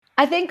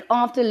I think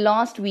after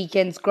last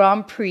weekend's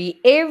Grand Prix,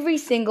 every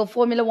single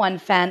Formula One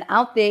fan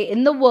out there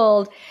in the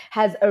world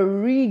has a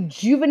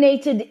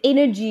rejuvenated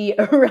energy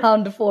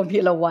around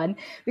Formula One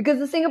because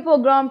the Singapore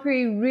Grand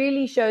Prix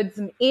really showed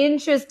some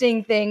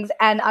interesting things.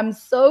 And I'm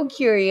so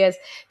curious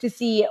to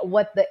see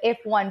what the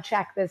F1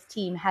 Track This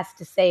team has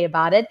to say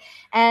about it.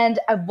 And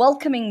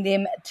welcoming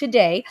them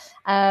today,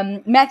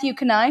 Matthew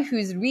Kanai,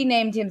 who's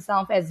renamed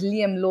himself as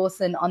Liam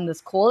Lawson on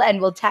this call, and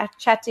we'll chat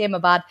to him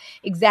about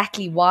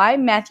exactly why.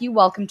 Matthew,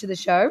 welcome to the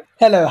show.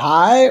 Hello,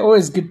 hi.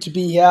 Always good to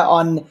be here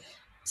on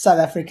South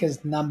Africa's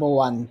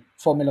 #1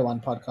 Formula One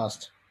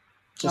podcast.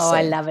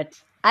 I love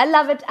it. I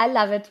love it. I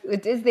love it.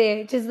 It is there.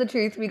 It is the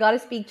truth. We got to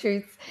speak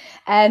truths.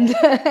 And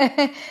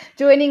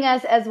joining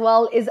us as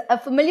well is a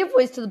familiar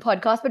voice to the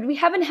podcast, but we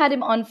haven't had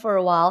him on for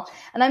a while.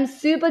 And I'm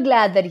super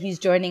glad that he's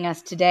joining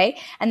us today.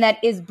 And that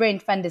is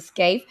Brent van der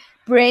Schyff.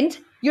 Brent,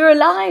 you're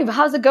alive.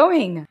 How's it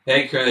going?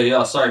 Hey, Curly.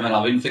 Yeah, sorry, man.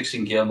 I've been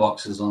fixing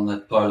gearboxes on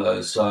that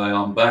Polo, so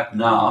I'm back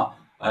now.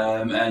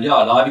 And yeah,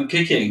 live and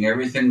kicking.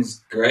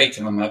 Everything's great,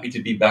 and I'm happy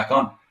to be back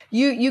on.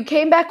 You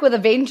came back with a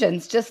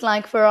vengeance, just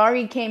like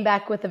Ferrari came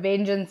back with a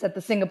vengeance at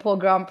the Singapore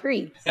Grand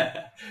Prix.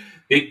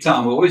 Big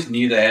time. We always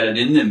knew they had it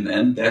in them,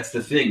 man. That's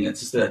the thing. It's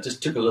just that it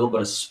just took a little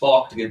bit of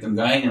spark to get them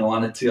going, and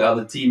one or two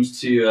other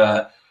teams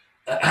to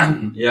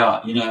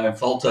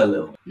falter a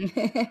little.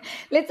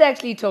 Let's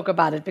actually talk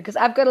about it because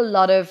I've got a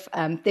lot of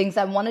things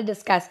I want to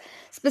discuss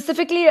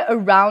specifically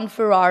around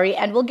Ferrari,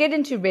 and we'll get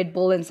into Red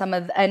Bull and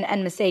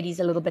and Mercedes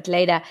a little bit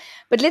later.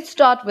 But let's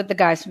start with the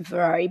guys from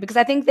Ferrari because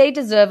I think they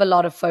deserve a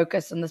lot of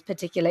focus on this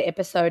particular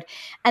episode,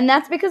 and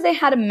that's because they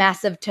had a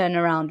massive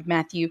turnaround.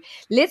 Matthew,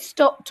 let's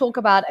talk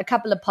about a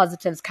couple of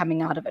positives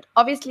coming out of it.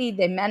 Obviously,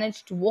 they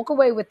managed to walk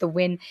away with the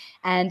win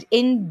and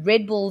in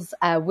Red Bull's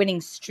winning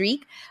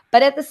streak,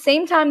 but at the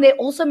same time, they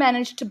also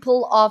managed to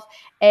pull off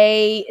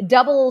a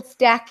double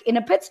stack in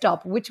a pit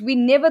stop, which we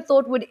never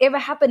thought would ever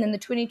happen in the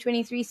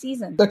 2023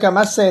 season. Look, I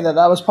must say that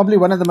was probably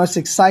one of the most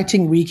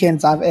exciting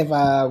weekends I've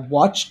ever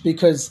watched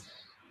because,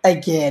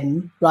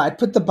 again, right,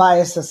 put the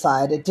bias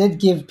aside, it did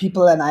give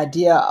people an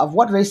idea of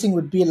what racing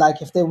would be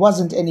like if there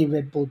wasn't any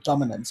Red Bull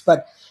dominance.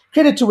 But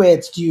credit to where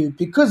it's due,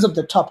 because of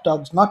the top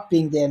dogs not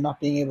being there, not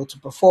being able to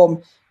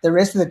perform, the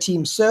rest of the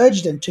team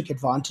surged and took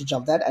advantage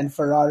of that, and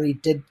Ferrari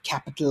did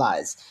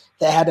capitalize.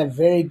 They had a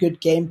very good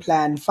game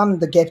plan from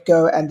the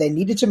get-go, and they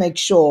needed to make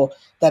sure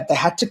that they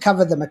had to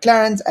cover the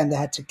McLarens and they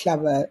had to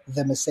cover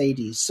the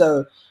Mercedes.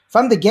 So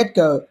from the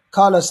get-go,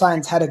 Carlos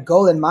Sainz had a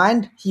goal in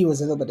mind. He was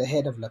a little bit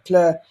ahead of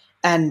Leclerc,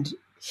 and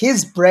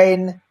his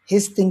brain,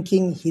 his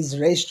thinking, his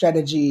race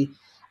strategy,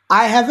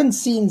 I haven't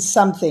seen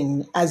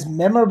something as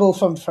memorable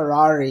from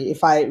Ferrari,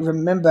 if I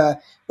remember,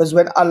 was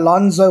when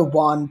Alonso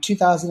won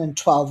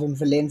 2012 in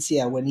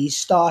Valencia when he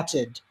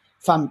started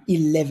from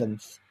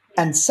 11th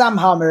and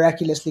somehow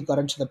miraculously got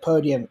into the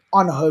podium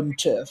on home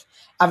turf.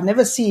 I've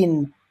never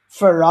seen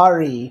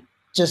Ferrari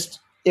just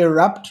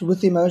erupt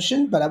with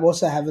emotion, but I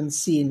also haven't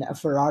seen a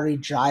Ferrari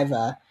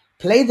driver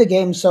play the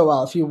game so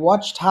well. If you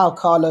watched how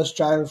Carlos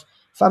drove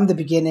from the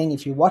beginning,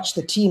 if you watch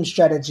the team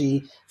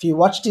strategy, if you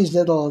watched his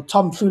little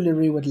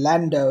tomfoolery with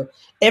Lando,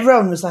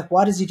 everyone was like,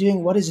 what is he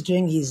doing? What is he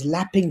doing? He's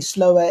lapping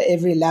slower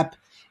every lap.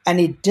 And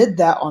he did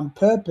that on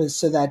purpose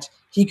so that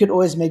he could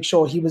always make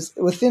sure he was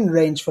within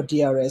range for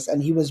DRS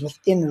and he was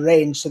within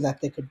range so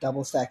that they could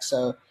double stack.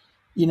 So,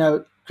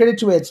 credit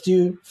to where it's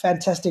due.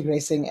 Fantastic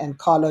racing. And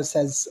Carlos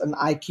has an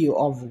IQ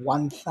of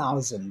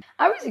 1,000.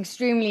 I was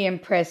extremely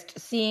impressed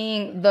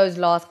seeing those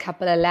last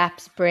couple of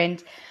laps,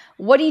 Brent.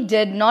 What he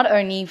did not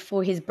only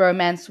for his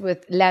bromance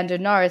with Lando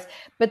Norris,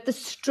 but the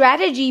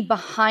strategy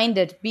behind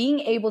it, being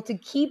able to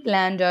keep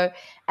Lando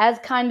as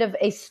kind of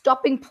a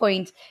stopping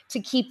point to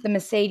keep the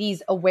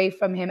Mercedes away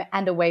from him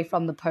and away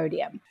from the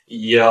podium.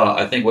 Yeah,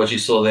 I think what you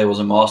saw there was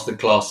a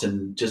masterclass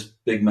in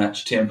just big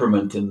match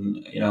temperament.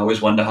 And, I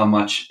always wonder how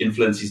much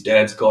influence his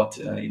dad's got,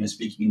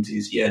 speaking into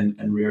his ear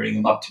and rearing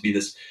him up to be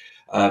this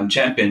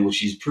champion, which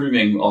he's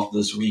proving after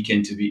this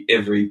weekend to be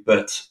every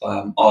bit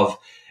of.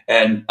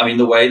 And I mean,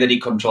 the way that he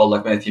controlled,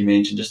 like Matthew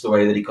mentioned, just the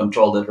way that he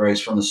controlled that race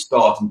from the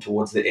start and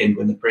towards the end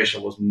when the pressure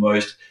was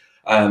most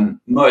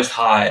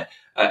high,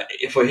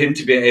 for him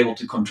to be able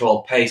to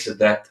control pace at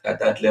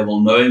that level,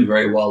 knowing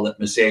very well that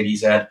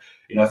Mercedes had,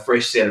 a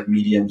fresh set of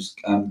mediums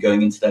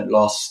going into that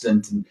last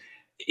stint. And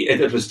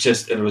it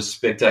was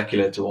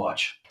spectacular to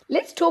watch.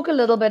 Let's talk a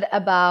little bit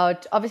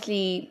about,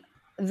 obviously,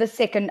 I'm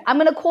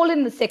going to call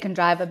him the second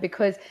driver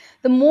because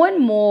the more and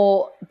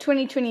more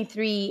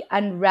 2023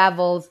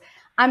 unravels,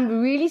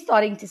 I'm really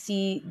starting to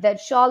see that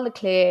Charles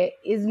Leclerc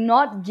is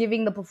not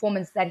giving the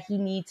performance that he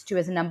needs to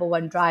as a number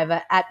one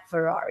driver at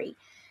Ferrari.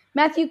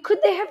 Matthew, could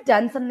they have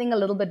done something a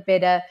little bit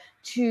better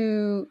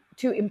to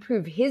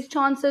improve his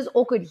chances,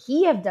 or could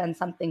he have done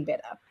something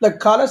better? Look,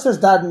 Carlos has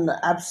done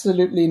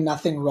absolutely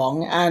nothing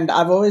wrong, and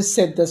I've always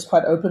said this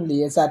quite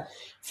openly, is that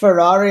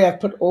Ferrari have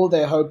put all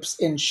their hopes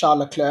in Charles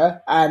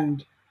Leclerc,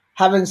 and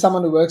having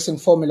someone who works in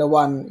Formula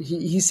One,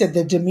 he said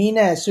the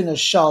demeanor as soon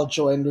as Charles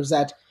joined was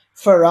that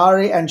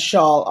Ferrari and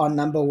Charles are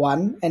number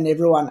one and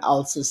everyone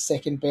else is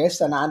second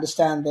best. And I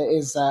understand there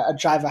is a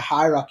driver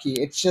hierarchy.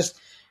 It's just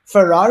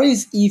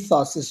Ferrari's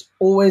ethos is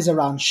always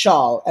around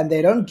Charles and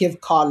they don't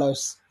give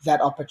Carlos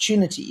that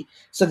opportunity.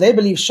 So they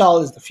believe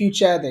Charles is the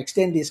future. They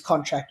extend his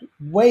contract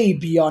way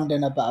beyond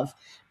and above.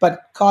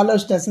 But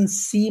Carlos doesn't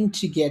seem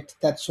to get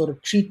that sort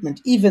of treatment,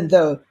 even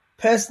though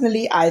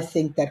personally I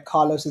think that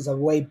Carlos is a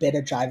way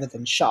better driver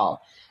than Charles.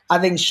 I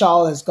think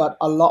Charles has got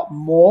a lot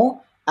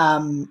more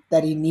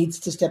that he needs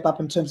to step up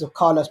in terms of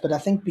Carlos, but I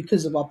think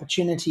because of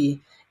opportunity,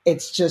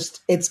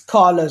 it's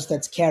Carlos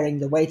that's carrying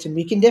the weight, and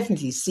we can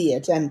definitely see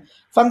it. And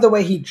from the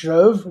way he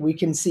drove, we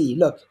can see,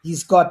 look,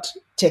 he's got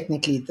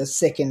technically the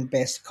second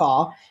best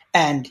car,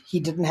 and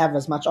he didn't have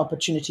as much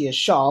opportunity as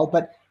Charles,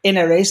 but in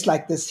a race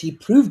like this, he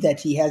proved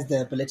that he has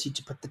the ability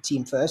to put the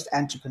team first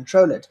and to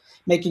control it,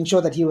 making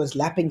sure that he was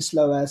lapping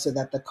slower so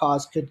that the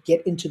cars could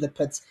get into the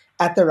pits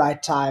at the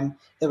right time.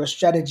 There was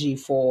strategy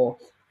for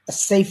a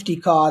safety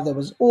car. There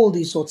was all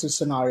these sorts of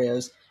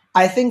scenarios.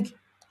 I think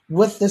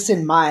with this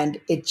in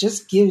mind, it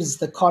just gives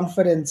the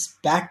confidence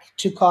back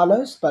to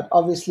Carlos, but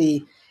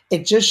obviously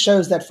it just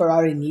shows that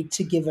Ferrari need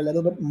to give a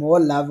little bit more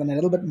love and a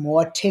little bit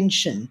more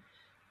attention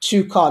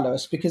to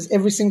Carlos, because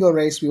every single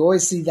race we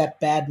always see that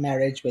bad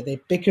marriage where they're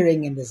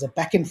bickering and there's a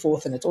back and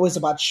forth and it's always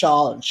about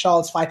Charles and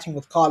Charles fighting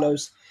with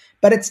Carlos,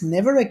 but it's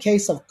never a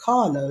case of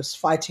Carlos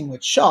fighting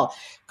with Charles.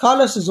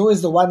 Carlos is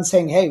always the one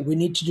saying, hey, we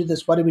need to do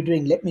this. What are we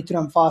doing? Let me through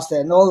them faster.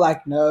 And all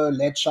like, no,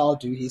 let Charles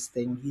do his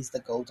thing. He's the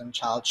golden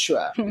child,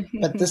 sure.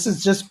 But this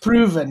is just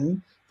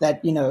proven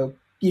that,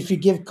 if you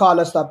give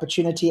Carlos the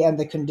opportunity and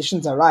the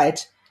conditions are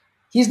right,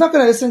 he's not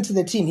going to listen to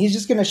the team. He's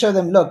just going to show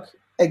them, look,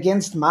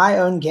 against my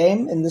own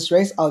game in this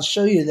race, I'll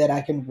show you that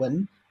I can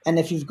win. And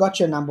if you've got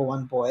your number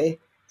one boy,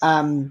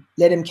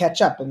 let him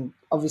catch up. And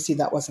obviously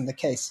that wasn't the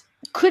case.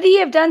 Could he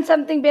have done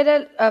something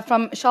better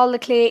from Charles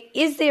Leclerc?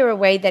 Is there a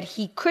way that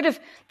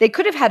they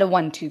could have had a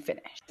 1-2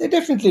 finish? They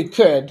definitely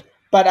could.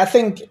 But I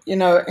think,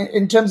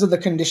 in terms of the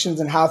conditions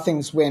and how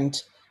things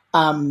went,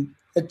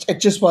 it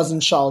just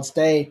wasn't Charles'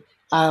 day.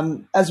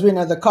 As we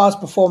know, the cars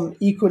perform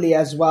equally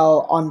as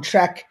well on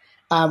track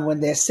when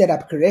they're set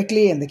up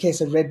correctly. In the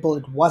case of Red Bull,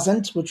 it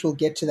wasn't, which we'll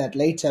get to that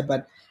later.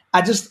 But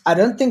I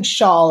don't think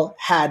Charles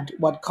had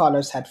what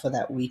Carlos had for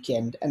that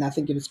weekend. And I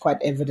think it was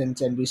quite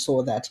evident, and we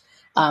saw that.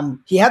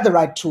 He had the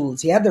right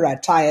tools, he had the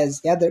right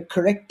tires, he had the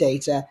correct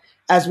data.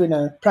 As we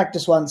know,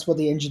 practice 1's for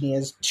the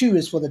engineers, 2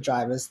 is for the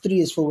drivers, 3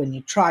 is for when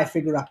you try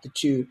figure up the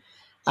 2.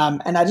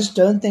 And I just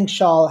don't think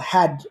Charles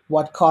had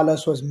what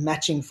Carlos was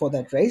matching for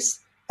that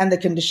race, and the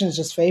conditions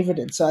just favored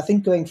it. So I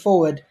think going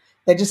forward,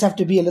 they just have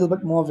to be a little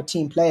bit more of a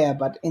team player.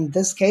 But in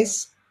this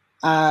case,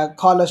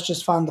 Carlos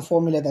just found the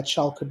formula that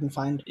Charles couldn't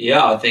find.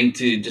 Yeah, I think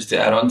to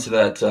add on to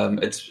that,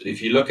 it's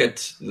if you look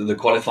at the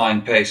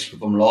qualifying pace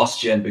from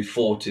last year and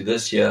before to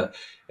this year,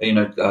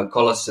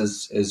 Carlos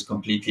has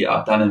completely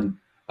outdone him.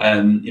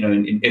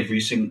 In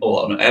every single,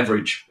 or on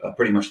average,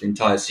 pretty much the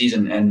entire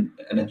season, and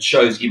it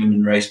shows even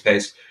in race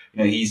pace.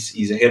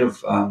 He's ahead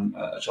of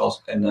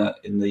Charles in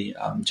the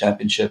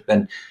championship,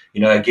 and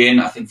again,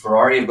 I think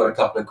Ferrari have got a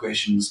couple of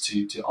questions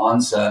to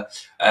answer,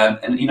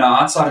 and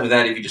outside of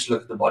that, if you just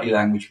look at the body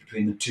language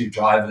between the two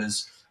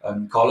drivers,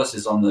 Carlos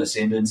is on the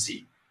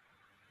ascendancy,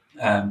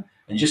 and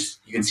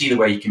just you can see the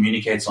way he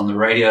communicates on the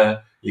radio.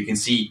 You can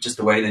see just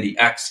the way that he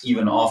acts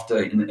even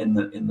after in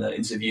the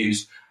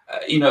interviews.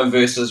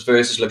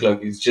 Versus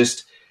Leclerc,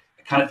 it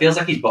kind of feels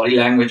like his body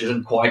language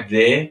isn't quite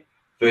there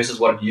versus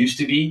what it used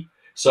to be.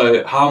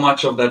 So how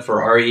much of that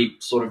Ferrari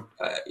sort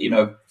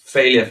of,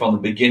 failure from the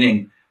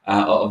beginning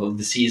of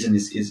the season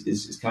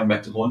is coming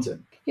back to haunt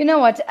him? You know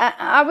what?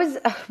 I was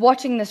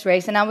watching this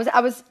race and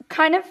I was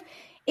kind of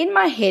in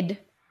my head.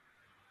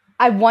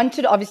 I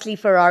wanted obviously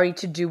Ferrari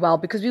to do well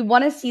because we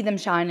want to see them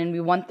shine and we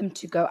want them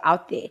to go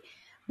out there.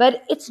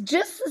 But it's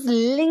just this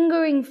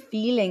lingering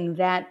feeling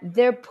that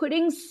they're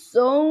putting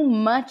so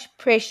much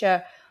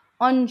pressure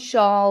on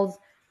Charles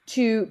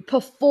to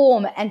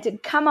perform and to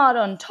come out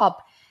on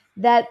top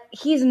that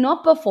he's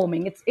not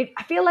performing.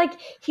 I feel like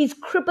he's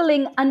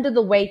crippling under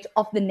the weight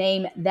of the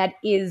name that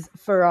is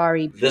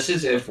Ferrari. This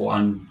is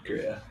F1,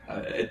 Greer.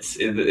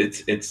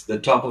 It's the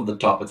top of the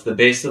top. It's the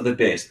best of the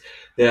best.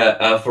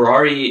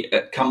 Ferrari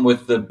come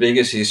with the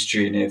biggest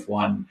history in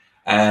F1.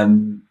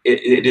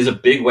 It is a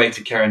big weight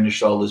to carry on your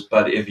shoulders,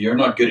 but if you're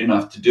not good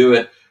enough to do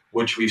it,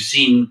 which we've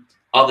seen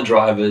other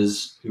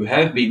drivers who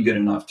have been good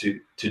enough to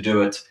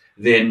do it,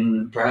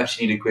 then perhaps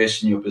you need to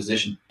question your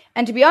position.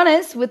 And to be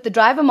honest, with the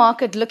driver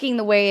market looking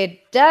the way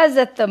it does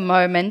at the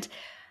moment,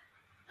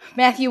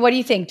 Matthew, what do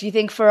you think? Do you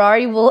think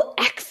Ferrari will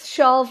axe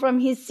Charles from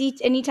his seat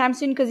anytime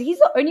soon? Because he's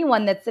the only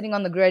one that's sitting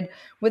on the grid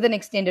with an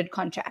extended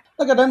contract.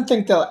 Look, I don't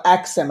think they'll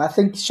axe him. I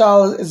think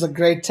Charles is a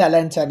great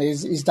talent and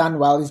he's done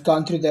well. He's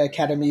gone through the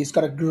academy. He's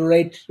got a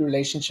great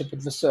relationship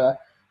with Vasseur.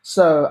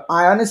 So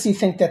I honestly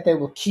think that they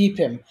will keep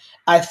him.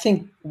 I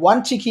think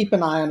one to keep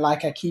an eye on,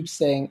 like I keep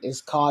saying,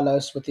 is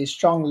Carlos with his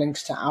strong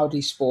links to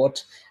Audi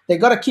Sport. They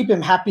got to keep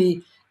him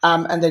happy.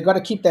 And they've got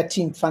to keep that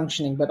team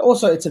functioning. But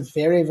also, it's a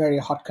very, very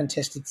hot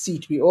contested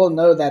seat. We all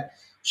know that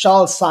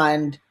Charles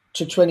signed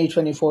to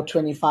 2024,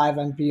 25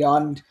 and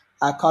beyond.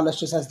 Carlos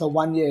just has the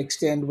 1 year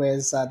extend,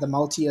 whereas the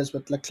multi-years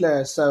with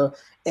Leclerc. So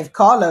if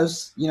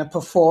Carlos,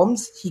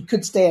 performs, he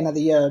could stay another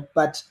year.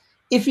 But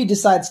if he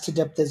decides to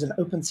dip, there's an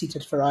open seat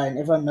at Ferrari, and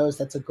everyone knows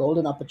that's a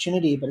golden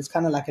opportunity, but it's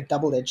kind of like a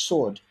double-edged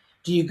sword.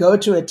 Do you go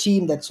to a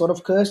team that's sort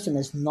of cursed and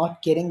is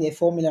not getting their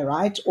formula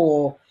right,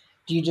 or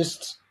do you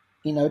just,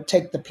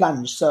 take the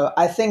plunge? So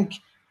I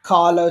think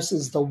Carlos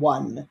is the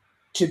one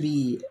to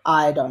be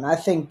eyed on. I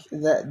think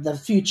the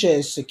future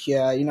is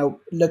secure.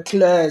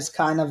 Leclerc is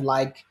kind of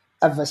like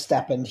a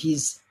Verstappen.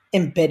 He's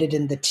embedded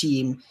in the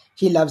team.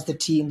 He loves the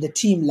team. The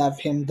team love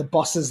him. The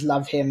bosses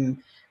love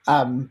him.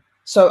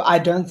 So I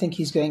don't think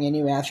he's going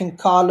anywhere. I think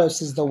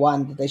Carlos is the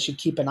one that they should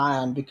keep an eye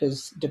on,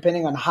 because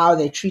depending on how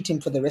they treat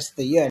him for the rest of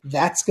the year,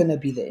 that's going to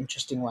be the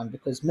interesting one,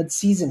 because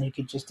mid-season he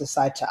could just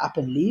decide to up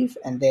and leave,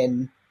 and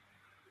then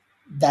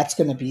that's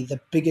going to be the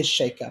biggest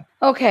shakeup.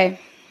 Okay,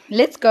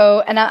 let's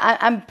go. And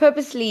I'm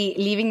purposely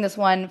leaving this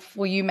one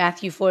for you,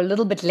 Matthew, for a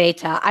little bit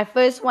later. I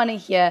first want to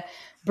hear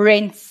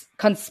Brent's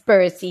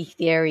conspiracy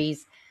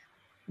theories.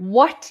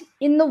 What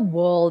in the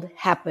world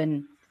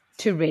happened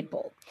to Red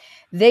Bull?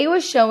 They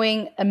were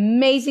showing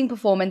amazing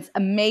performance,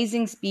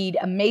 amazing speed,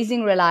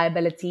 amazing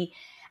reliability.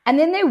 And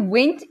then they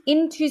went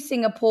into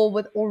Singapore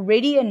with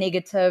already a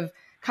negative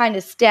kind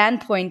of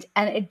standpoint,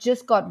 and it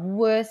just got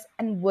worse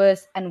and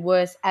worse and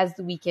worse as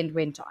the weekend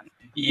went on.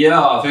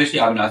 Yeah, firstly,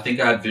 I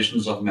think I had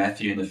visions of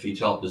Matthew in the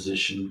fetal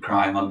position,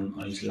 crying on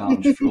his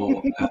lounge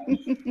floor,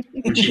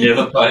 which he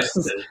never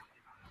posted.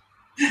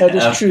 That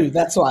is true.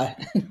 That's why.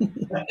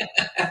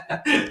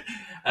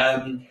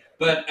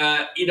 But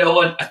you know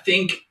what? I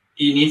think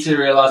you need to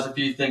realize a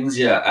few things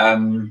here.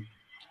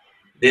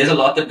 There's a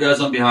lot that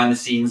goes on behind the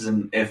scenes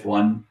in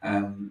F1,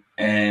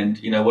 and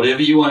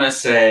whatever you want to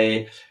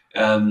say,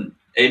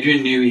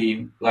 Adrian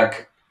Newey,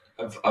 like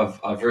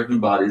I've written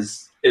about,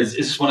 is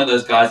just one of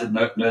those guys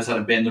that knows how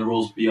to bend the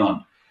rules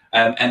beyond.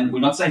 And we're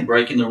not saying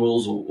breaking the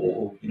rules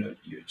or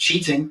you're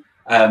cheating,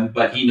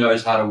 but he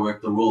knows how to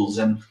work the rules.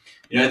 And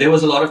there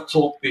was a lot of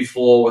talk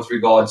before with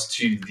regards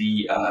to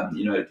the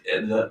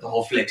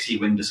whole flexi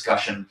wing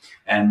discussion,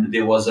 and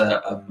there was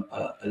a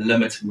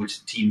limit in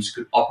which the teams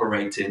could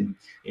operate in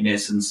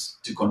essence,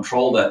 to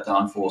control that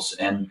downforce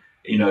and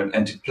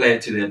to play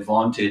it to their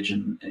advantage.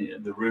 And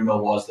the rumor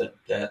was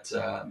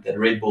that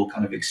Red Bull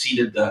kind of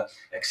exceeded the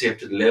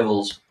accepted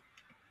levels.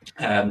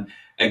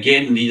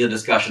 Again, these are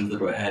discussions that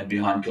were had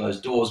behind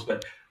closed doors.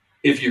 But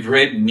if you've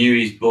read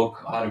Newey's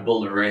book, How to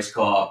Build a Race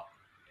Car,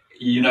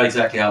 you know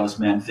exactly how this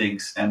man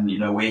thinks and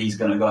where he's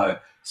going to go.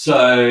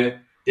 So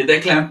did they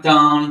clamp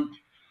down?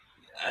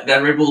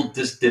 That Red Bull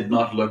just did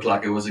not look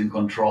like it was in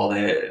control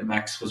there.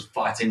 Max was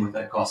fighting with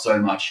that car so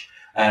much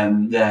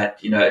that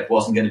it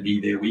wasn't going to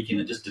be their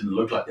weekend. It just didn't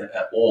look like that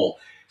at all.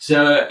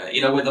 So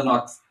whether or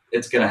not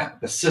it's going to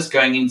persist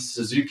going into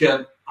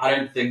Suzuka, I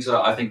don't think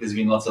so. I think there's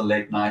been lots of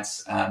late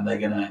nights. They're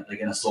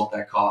gonna sort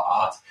that car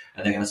out,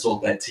 and they're gonna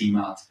sort that team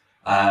out.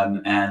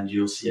 And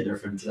you'll see a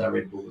different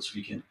Red Bull this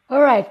weekend.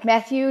 All right,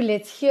 Matthew,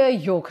 let's hear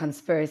your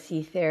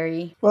conspiracy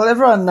theory. Well,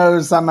 everyone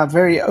knows I'm a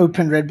very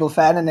open Red Bull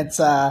fan, and it's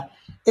a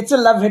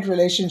love-hate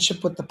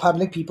relationship with the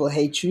public. People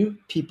hate you.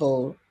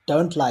 People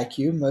don't like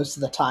you most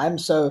of the time.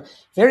 So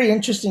very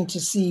interesting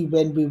to see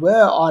when we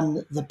were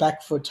on the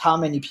back foot how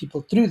many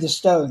people threw the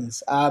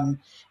stones. And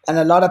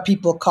a lot of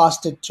people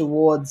cast it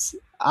towards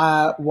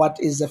what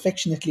is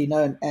affectionately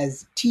known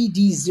as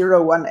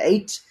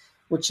TD018,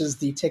 which is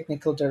the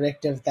technical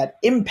directive that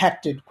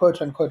impacted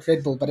quote-unquote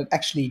Red Bull, but it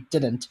actually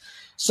didn't.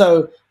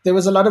 So there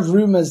was a lot of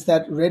rumors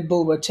that Red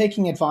Bull were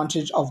taking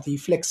advantage of the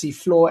flexi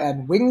floor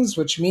and wings,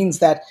 which means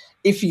that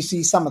if you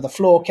see some of the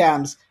floor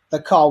cams, the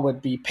car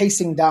would be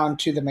pacing down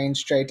to the main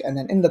straight, and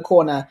then in the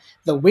corner,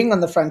 the wing on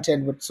the front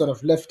end would sort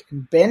of lift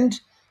and bend,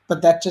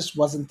 but that just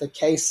wasn't the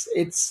case.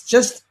 It's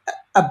just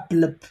a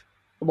blip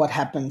what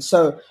happened.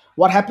 So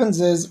what happens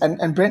is,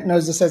 and Brent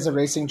knows this as a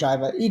racing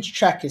driver, each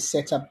track is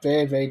set up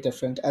very, very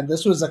different, and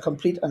this was a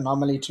complete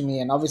anomaly to me,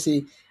 and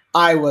obviously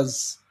I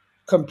was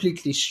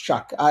completely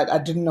struck. I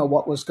didn't know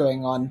what was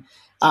going on.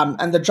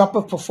 And the drop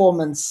of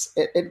performance,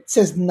 it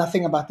says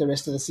nothing about the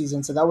rest of the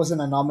season. So that was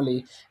an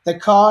anomaly. The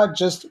car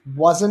just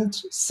wasn't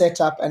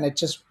set up and it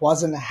just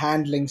wasn't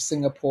handling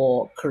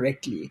Singapore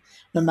correctly.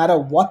 No matter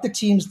what the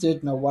teams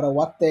did, no matter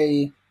what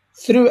they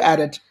threw at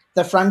it,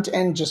 the front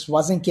end just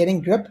wasn't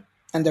getting grip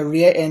and the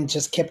rear end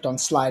just kept on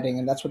sliding.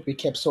 And that's what we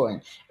kept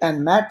seeing.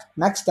 And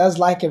Max does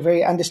like a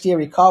very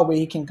understeery car where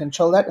he can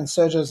control that. And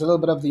Sergio's a little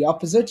bit of the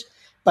opposite,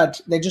 but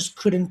they just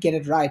couldn't get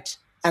it right.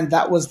 And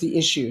that was the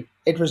issue.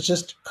 It was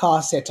just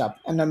car setup.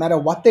 And no matter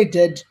what they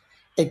did,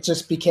 it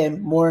just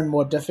became more and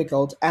more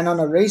difficult. And on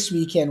a race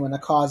weekend when a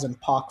car's in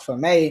park for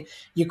May,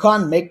 you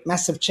can't make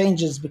massive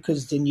changes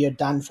because then you're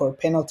done for a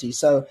penalty.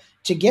 So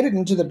to get it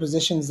into the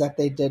positions that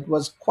they did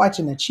was quite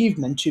an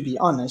achievement, to be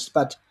honest.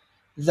 But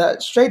the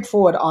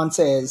straightforward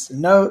answer is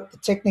no, the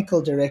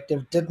technical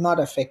directive did not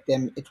affect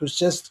them. It was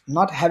just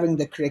not having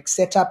the correct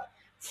setup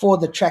for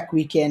the track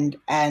weekend,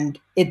 and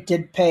it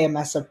did pay a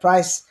massive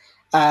price.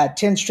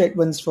 10 straight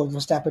wins for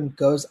Verstappen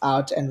goes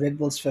out, and Red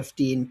Bull's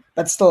 15.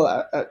 But still,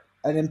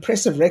 an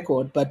impressive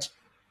record, but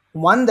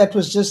one that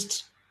was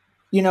just,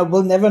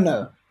 we'll never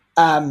know.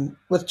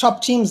 With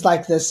top teams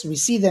like this, we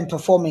see them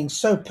performing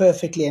so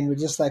perfectly, and we're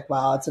just like,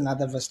 wow, it's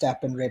another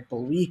Verstappen Red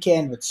Bull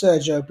weekend with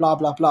Sergio, blah,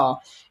 blah, blah.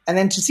 And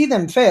then to see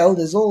them fail,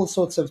 there's all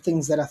sorts of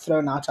things that are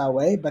thrown out our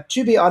way. But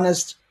to be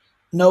honest,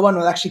 no one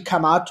will actually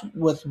come out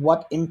with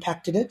what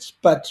impacted it.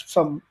 But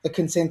from the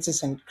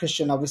consensus, and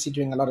Christian obviously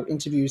doing a lot of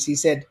interviews, he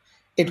said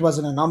it was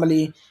an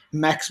anomaly.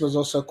 Max was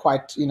also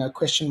quite,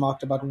 question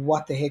marked about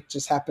what the heck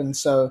just happened.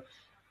 So,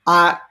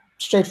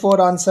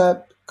 straightforward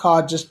answer,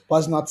 car just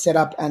was not set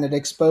up, and it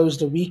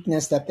exposed a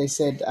weakness that they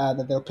said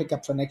that they'll pick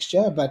up for next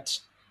year. But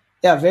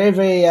yeah, very,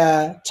 very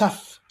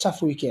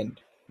tough weekend.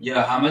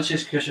 Yeah, how much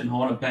is Christian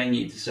Horner paying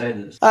you to say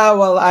this?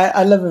 Well,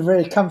 I live a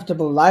very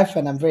comfortable life,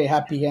 and I'm very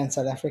happy here in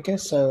South Africa.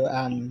 So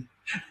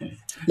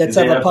let's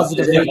have a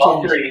positive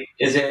weekend.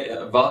 Is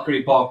it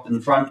Valkyrie parked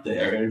in front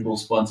there? Red Bull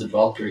sponsored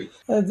Valkyrie.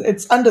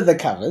 It's under the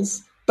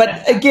covers,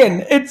 but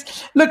again,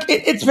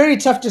 it's very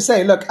tough to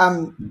say. Look,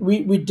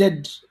 we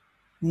did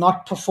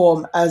not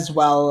perform as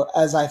well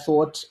as I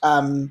thought.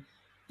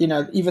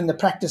 Even the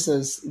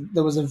practices,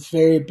 there was a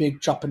very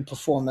big drop in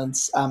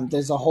performance.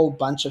 There's a whole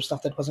bunch of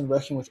stuff that wasn't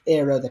working with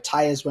aero. The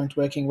tires weren't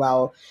working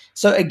well.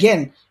 So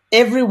again,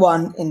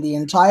 everyone in the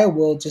entire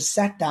world just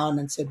sat down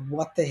and said,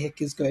 what the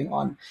heck is going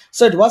on?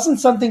 So it wasn't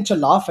something to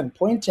laugh and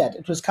point at.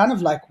 It was kind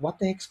of like, what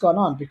the heck's gone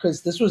on?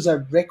 Because this was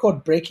a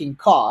record-breaking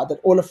car that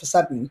all of a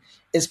sudden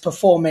is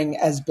performing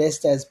as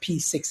best as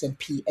P6 and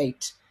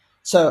P8.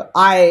 So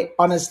I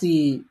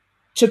honestly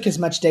took as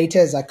much data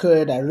as I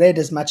could. I read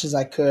as much as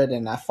I could,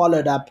 and I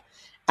followed up,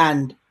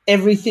 and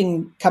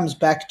everything comes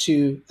back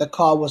to the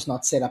car was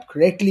not set up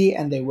correctly,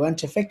 and they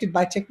weren't affected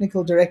by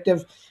technical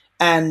directive.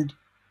 And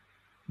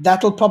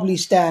that'll probably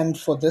stand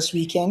for this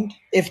weekend.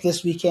 If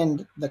this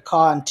weekend the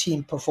car and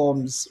team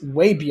performs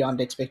way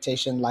beyond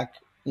expectation, like,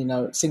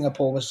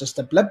 Singapore was just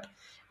a blip,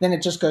 then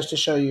it just goes to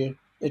show you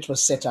it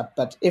was set up.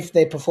 But if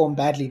they perform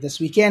badly this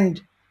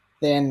weekend,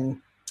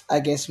 then I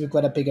guess we've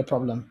got a bigger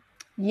problem.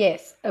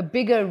 Yes, a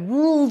bigger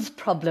rules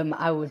problem,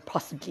 I would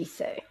possibly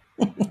say.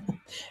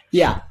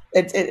 Yeah,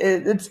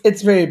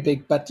 it's very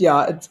big, but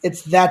yeah,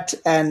 it's that,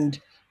 and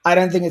I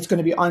don't think it's going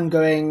to be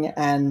ongoing.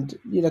 And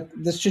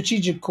the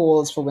strategic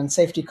calls for when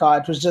safety car,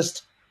 it was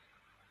just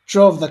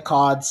drove the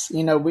cards.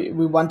 We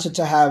wanted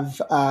to have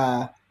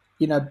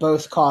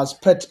both cars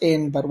put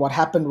in, but what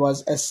happened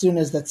was as soon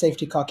as that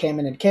safety car came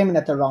in, it came in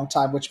at the wrong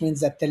time, which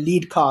means that the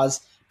lead cars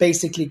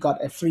basically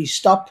got a free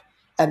stop,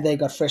 and they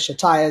got fresher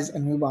tires,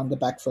 and we were on the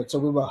back foot. So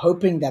we were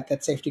hoping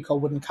that safety car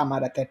wouldn't come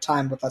out at that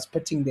time. With us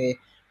putting there,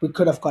 we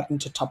could have gotten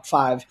to top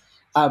 5.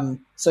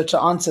 So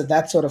to answer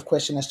that sort of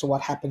question as to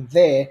what happened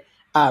there,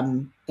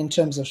 in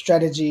terms of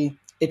strategy,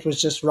 it was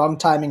just wrong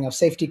timing of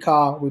safety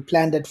car. We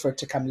planned it for it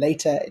to come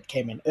later. It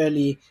came in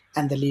early,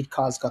 and the lead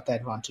cars got the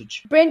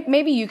advantage. Brent,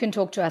 maybe you can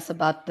talk to us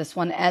about this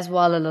one as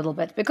well a little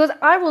bit, because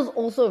I was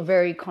also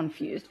very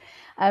confused.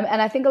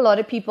 And I think a lot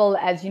of people,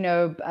 as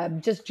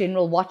just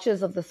general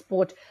watchers of the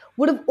sport,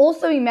 would have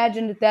also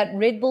imagined that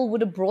Red Bull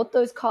would have brought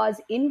those cars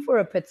in for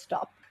a pit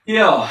stop.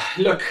 Yeah,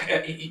 look,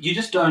 you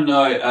just don't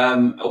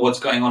know what's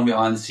going on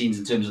behind the scenes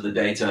in terms of the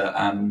data.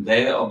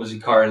 They're obviously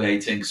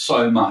correlating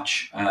so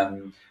much.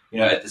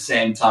 At the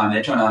same time,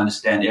 they're trying to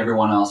understand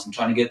everyone else and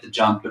trying to get the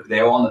jump. Look,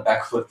 they were on the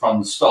back foot from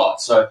the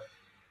start, so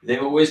they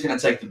were always going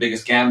to take the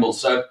biggest gamble.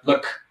 So,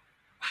 look,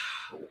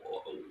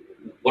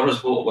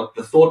 what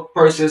the thought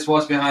process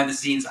was behind the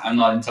scenes, I'm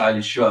not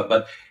entirely sure,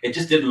 but it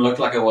just didn't look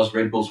like it was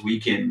Red Bull's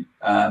weekend,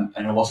 and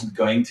it wasn't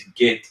going to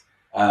get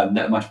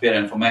that much better.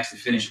 And for Max to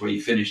finish where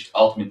he finished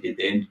ultimately at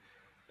the end,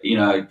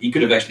 he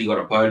could have actually got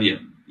a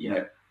podium,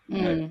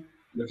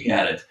 looking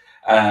at it.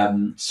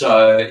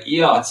 So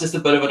yeah, it's just a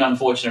bit of an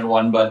unfortunate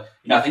one, but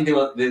I think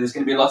there's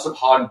going to be lots of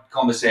hard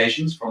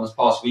conversations from this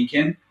past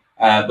weekend.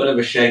 A bit of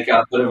a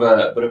shakeout, bit of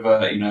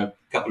a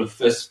couple of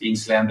fists being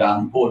slammed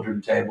down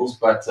boardroom tables,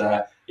 but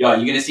you're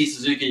going to see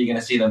Suzuki, you're going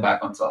to see them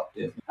back on top.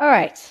 Definitely. All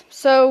right,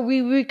 so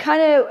we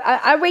kind of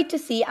I wait to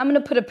see. I'm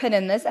going to put a pin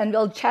in this, and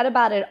we'll chat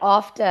about it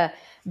after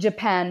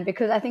Japan,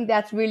 because I think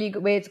that's really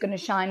where it's going to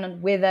shine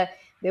on whether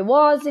there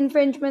was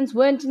infringements,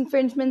 weren't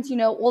infringements,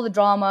 all the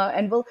drama,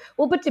 and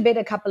we'll put to bed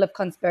a couple of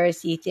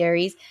conspiracy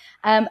theories.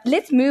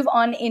 Let's move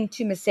on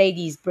into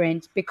Mercedes,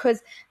 Brent, because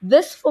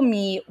this for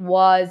me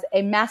was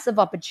a massive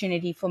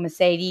opportunity for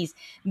Mercedes.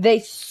 They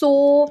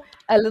saw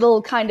a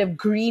little kind of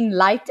green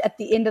light at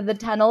the end of the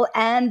tunnel,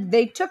 and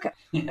they took it.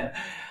 Yeah.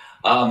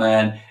 Oh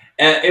man,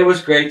 it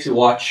was great to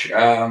watch.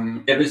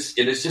 It was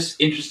just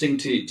interesting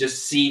to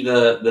just see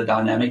the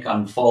dynamic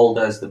unfold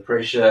as the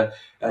pressure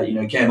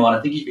came on.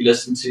 I think if you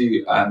listen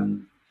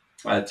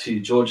to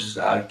George's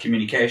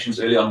communications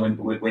early on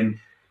when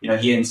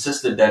he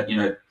insisted that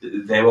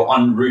they were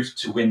en route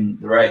to win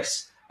the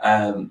race,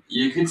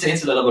 you could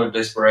sense a little bit of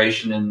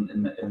desperation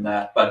in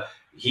that, but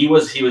he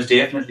was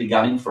definitely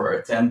gunning for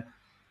it. And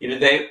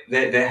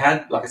they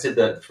had, like I said,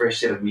 the fresh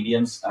set of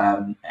mediums,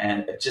 and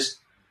it just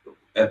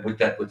with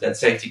that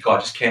safety car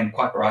just came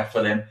quite right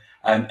for them.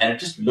 and it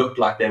just looked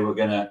like they were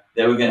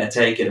gonna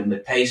take it, and the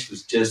pace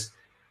was just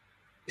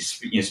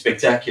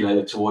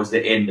spectacular towards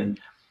the end, and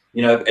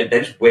they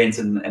just went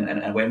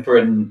and went for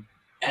it,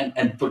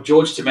 and for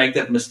George to make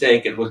that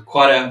mistake, it was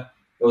quite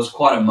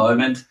a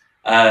moment.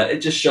 It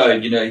just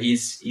showed,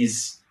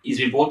 he's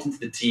been brought into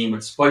the team.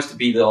 It's supposed to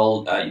be the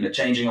old,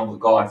 changing of the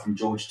guard from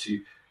George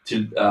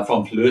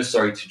from Lewis,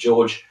 sorry, to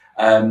George.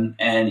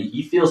 And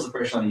he feels the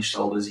pressure on his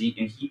shoulders.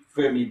 He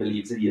firmly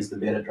believes that he is the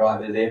better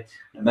driver there,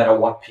 no matter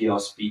what PR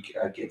speak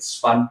gets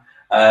spun.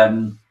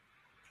 And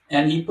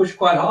he pushed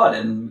quite hard.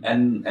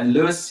 And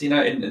Lewis,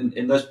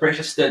 in those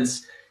pressure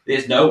stints,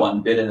 there's no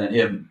one better than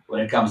him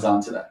when it comes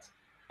down to that.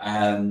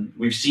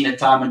 We've seen it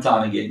time and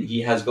time again.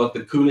 He has got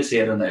the coolest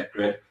head on that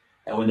grid.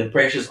 And when the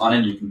pressure's on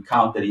him, you can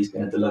count that he's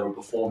going to deliver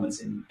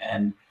performance.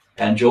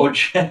 And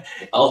George,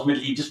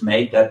 ultimately, he just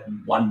made that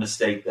one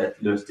mistake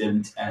that Lewis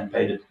didn't and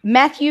paid it.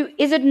 Matthew,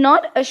 is it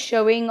not a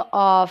showing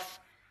of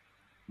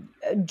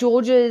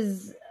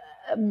George's...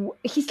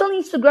 he still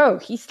needs to grow.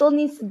 He still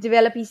needs to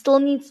develop. He still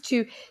needs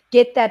to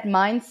get that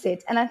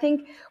mindset. And I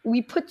think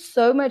we put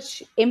so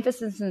much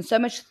emphasis and so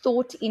much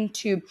thought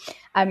into,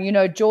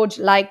 George,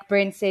 like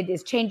Brent said,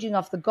 is changing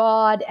off the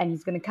guard, and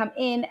he's going to come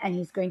in and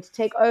he's going to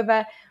take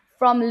over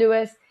from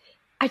Lewis.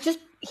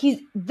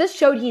 This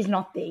showed he's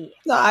not there yet.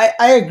 No, I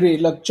agree.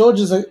 Look, George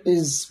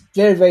is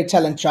very, very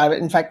talented driver.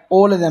 In fact,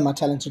 all of them are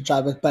talented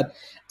drivers, but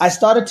I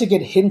started to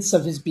get hints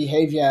of his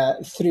behavior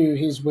through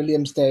his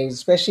Williams days,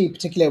 especially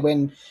particularly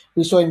when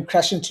we saw him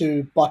crash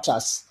into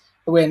Bottas,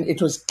 when it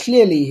was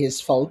clearly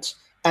his fault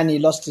and he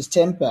lost his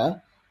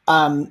temper.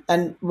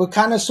 And we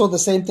kind of saw the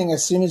same thing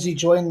as soon as he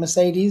joined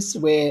Mercedes,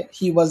 where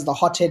he was the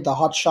hothead, the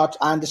hot shot.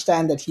 I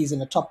understand that he's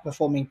in a top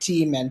performing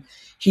team and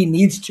he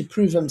needs to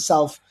prove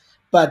himself,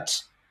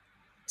 but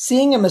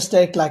seeing a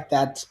mistake like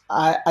that,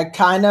 I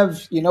kind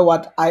of,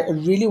 I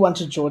really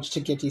wanted George to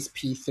get his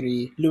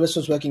P3. Lewis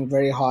was working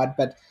very hard,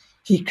 but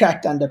he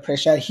cracked under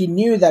pressure. He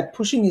knew that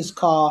pushing his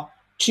car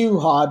too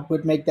hard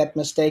would make that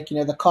mistake.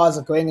 The cars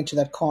are going into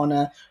that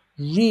corner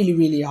really,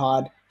 really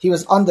hard. He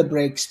was on the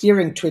brake,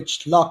 steering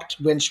twitched, locked,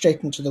 went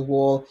straight into the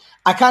wall.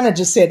 I kind of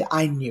just said,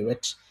 I knew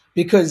it.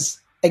 Because,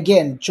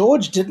 again,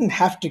 George didn't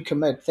have to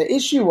commit. The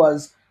issue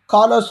was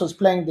Carlos was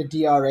playing the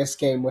DRS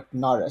game with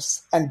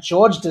Norris, and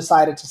George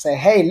decided to say,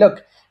 hey,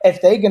 look,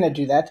 if they're going to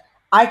do that,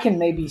 I can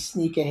maybe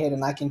sneak ahead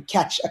and I can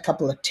catch a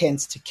couple of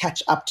tenths to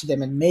catch up to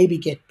them and maybe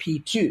get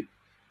P2.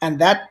 And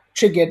that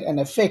triggered an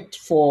effect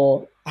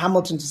for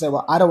Hamilton to say,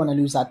 well, I don't want to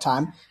lose that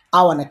time.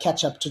 I want to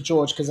catch up to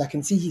George because I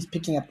can see he's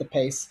picking up the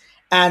pace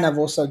and I'm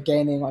also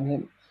gaining on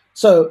him.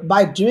 So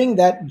by doing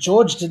that,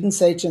 George didn't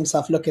say to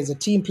himself, look, as a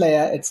team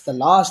player, it's the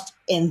last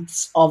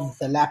nths of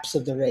the laps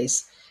of the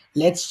race.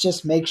 Let's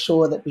just make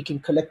sure that we can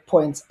collect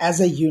points as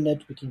a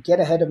unit. We can get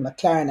ahead of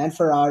McLaren and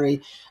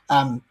Ferrari.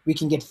 We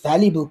can get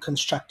valuable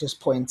constructors'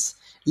 points.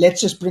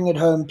 Let's just bring it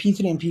home.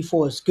 P3 and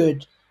P4 is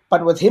good.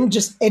 But with him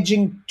just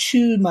edging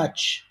too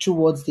much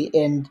towards the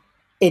end,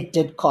 it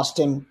did cost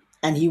him.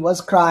 And he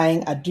was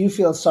crying. I do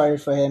feel sorry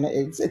for him.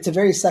 It's a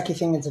very sucky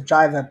thing as a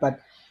driver,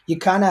 but you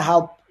kind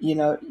of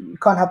you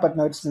can't help but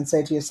notice and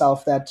say to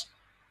yourself that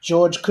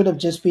George could have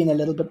just been a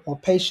little bit more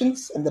patient,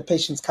 and the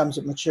patience comes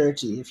with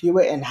maturity. If you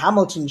were in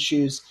Hamilton's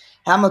shoes,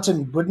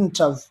 Hamilton wouldn't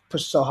have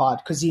pushed so hard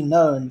because he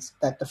knows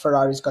that the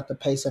Ferrari's got the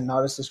pace and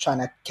Norris is trying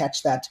to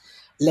catch that.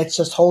 Let's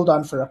just hold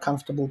on for a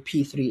comfortable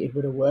P3. It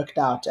would have worked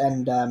out.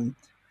 And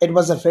it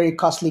was a very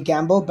costly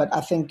gamble, but I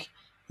think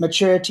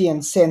maturity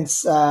and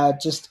sense,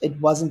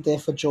 it wasn't there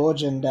for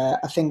George. And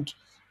I think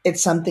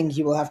it's something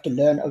he will have to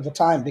learn over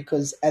time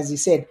because, as he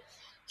said,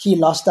 he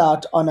lost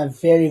out on a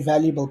very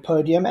valuable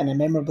podium and a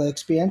memorable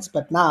experience,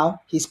 but now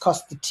he's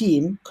cost the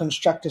team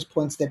constructors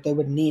points that they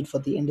would need for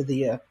the end of the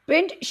year.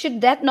 Brent,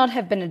 should that not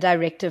have been a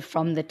directive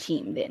from the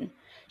team then?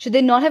 Should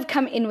they not have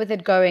come in with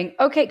it going,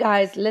 okay,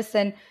 guys,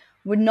 listen,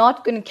 we're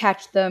not going to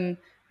catch them.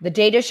 The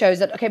data shows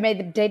that,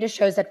 maybe the data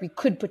shows that we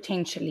could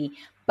potentially,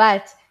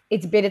 but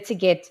it's better to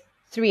get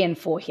 3 and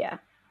 4 here.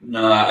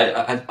 No,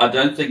 I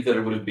don't think that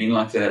it would have been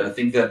like that. I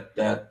think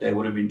that they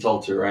would have been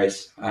told to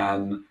race.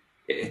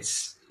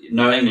 It's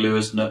knowing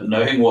Lewis,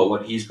 knowing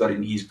what he's got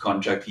in his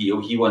contract,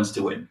 he wants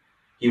to win.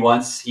 He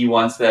wants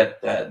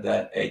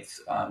that eighth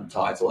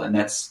title, and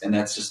that's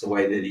just the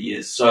way that he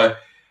is. So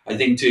I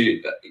think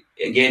you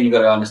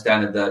got to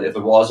understand that if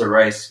it was a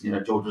race,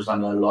 George was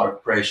under a lot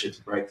of pressure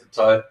to break the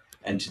toe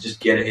and to just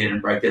get ahead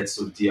and break that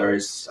sort of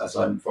DRS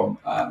zone from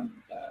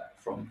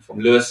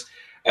Lewis.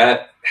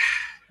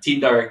 Team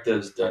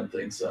directives don't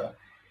think so.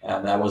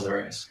 That was a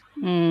race.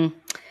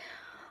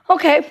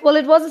 Okay, well,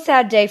 it was a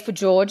sad day for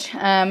George,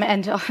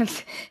 and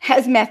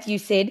as Matthew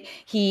said,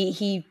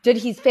 he did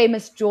his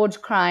famous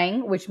George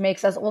crying, which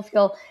makes us all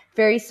feel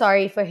very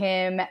sorry for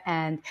him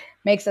and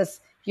makes us,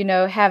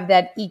 have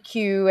that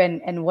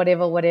EQ and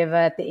whatever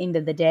at the end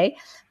of the day.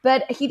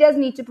 But he does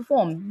need to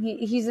perform.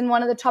 He's in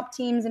one of the top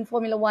teams in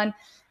Formula One,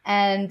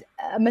 and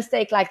a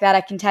mistake like that,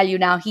 I can tell you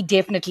now, he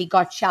definitely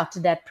got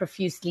shouted at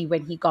profusely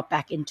when he got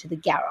back into the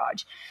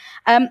garage.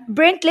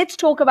 Brent, let's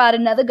talk about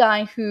another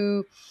guy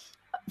who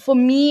for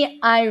me,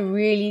 I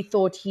really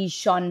thought he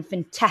shone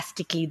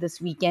fantastically this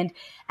weekend.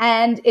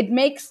 And it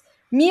makes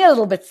me a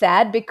little bit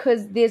sad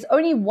because there's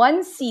only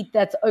one seat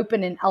that's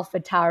open in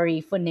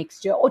AlphaTauri for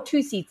next year, or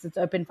two seats that's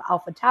open for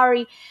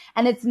AlphaTauri.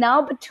 And it's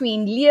now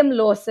between Liam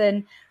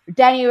Lawson,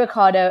 Daniel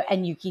Ricciardo,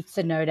 and Yuki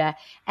Tsunoda.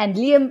 And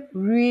Liam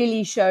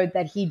really showed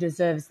that he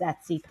deserves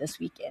that seat this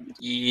weekend.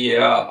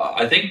 Yeah,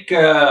 I think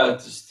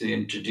just to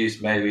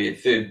introduce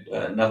maybe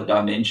another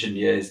dimension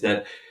here is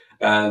that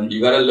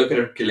you got to look at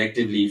it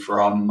collectively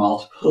from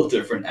multiple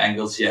different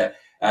angles here,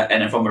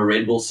 and then from a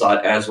Red Bull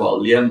side as well.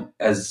 Liam,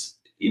 as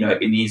you know,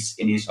 in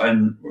his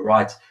own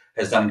right,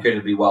 has done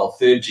incredibly well.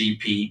 Third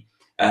GP,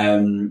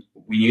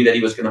 we knew that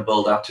he was going to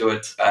build up to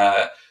it.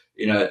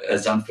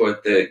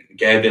 Zandvoort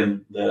gave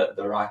him the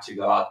right to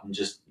go out and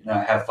just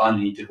have fun,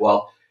 and he did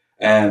well.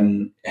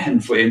 And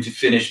for him to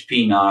finish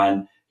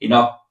P9, he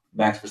knocked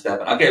Max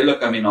Verstappen. Okay,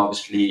 look, I mean,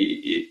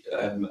 obviously,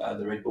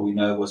 the Red Bull we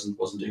know wasn't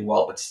doing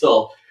well, but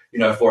still,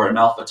 for an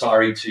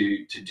AlphaTauri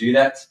to do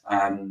that,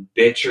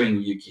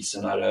 bettering Yuki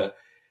Tsunoda,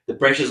 the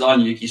pressure's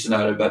on Yuki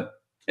Tsunoda. But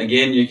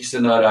again, Yuki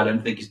Tsunoda, I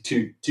don't think is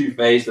too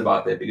phased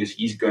about that because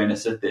he's going to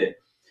sit there.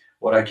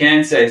 What I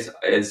can say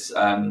is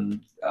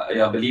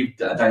I believe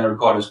Daniel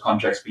Ricciardo's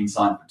contract's been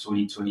signed for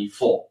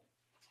 2024,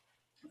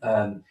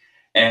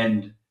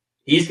 and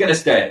he's going to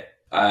stay.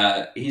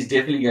 He's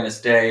definitely going to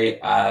stay.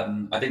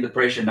 I think the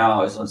pressure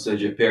now is on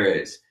Sergio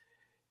Perez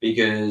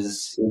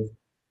because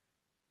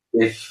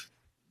if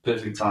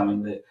perfect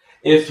timing there,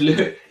 if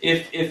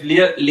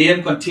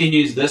Liam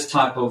continues this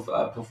type of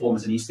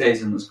performance and he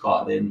stays in this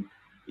car, then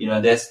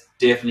that's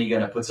definitely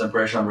going to put some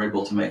pressure on Red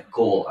Bull to make a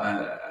call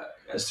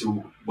as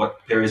to what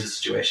Perez's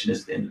situation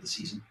is at the end of the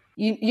season.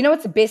 You know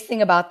what's the best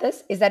thing about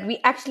this is that we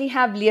actually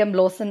have Liam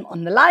Lawson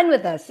on the line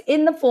with us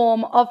in the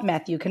form of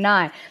Matthew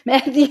Kanai.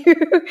 Matthew,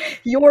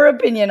 your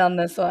opinion on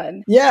this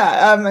one?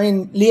 Yeah, I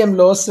mean, Liam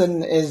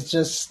Lawson is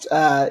just,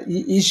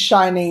 he's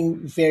shining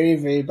very,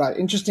 very bright.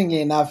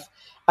 Interestingly enough,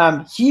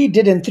 he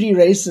did in 3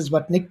 races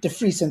what Nick de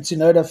Vries and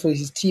Tsunoda for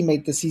his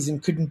teammate this season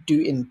couldn't do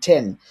in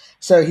 10.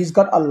 So he's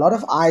got a lot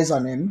of eyes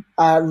on him.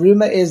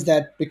 Rumor is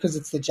that because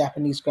it's the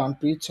Japanese Grand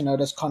Prix,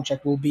 Tsunoda's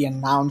contract will be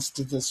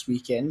announced this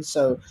weekend.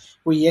 So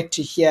we're yet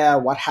to hear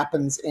what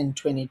happens in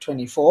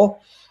 2024.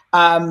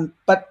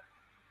 But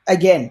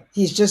again,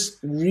 he's just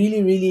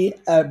really, really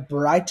a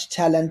bright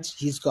talent.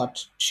 He's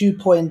got 2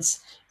 points.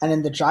 And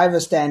in the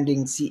driver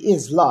standings, he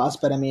is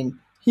last. But I mean,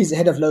 he's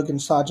ahead of Logan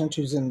Sargent,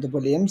 who's in the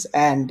Williams,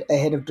 and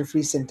ahead of De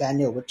Vries and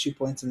Daniel with 2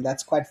 points, and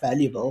that's quite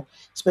valuable,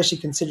 especially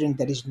considering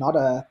that he's not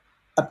a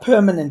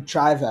permanent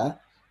driver.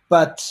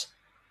 But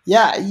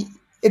yeah,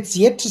 it's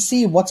yet to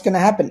see what's going to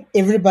happen.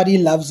 Everybody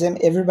loves him.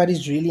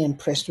 Everybody's really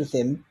impressed with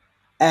him.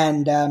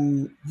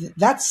 And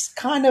that's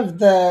kind of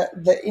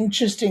the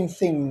interesting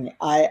thing.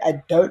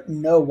 I don't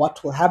know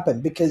what will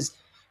happen because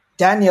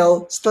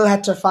Daniel still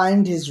had to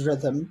find his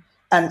rhythm.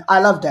 And I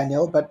love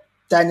Daniel, but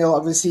Daniel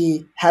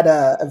obviously had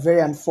a very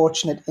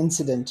unfortunate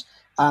incident,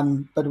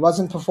 but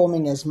wasn't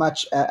performing as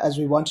much as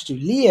we wanted to.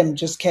 Liam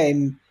just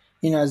came,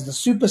 as the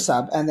super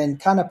sub and then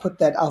kind of put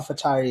that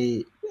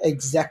AlphaTauri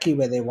exactly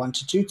where they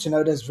wanted to.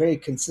 Tsunoda is very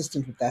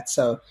consistent with that.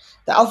 So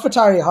the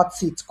AlphaTauri hot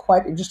seat's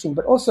quite interesting.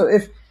 But also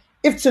if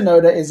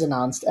Tsunoda is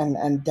announced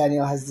and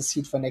Daniel has the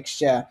seat for next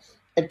year,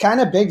 it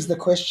kind of begs the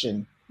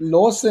question.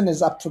 Lawson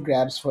is up for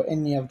grabs for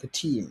any of the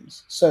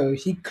teams. So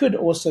he could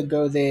also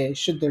go there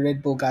should the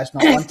Red Bull guys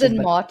not want him.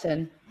 Aston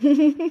Martin.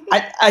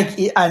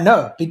 I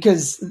know,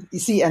 because you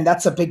see, and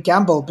that's a big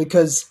gamble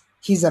because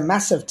he's a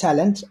massive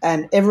talent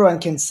and everyone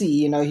can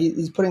see,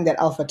 he's putting that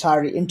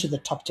AlphaTauri into the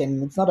top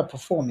 10. It's not a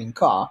performing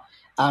car.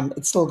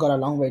 It's still got a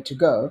long way to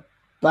go.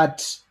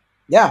 But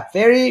yeah,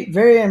 very,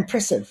 very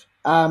impressive.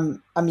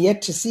 I'm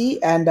yet to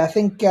see. And I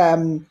think,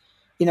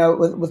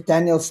 with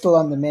Daniel still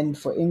on the mend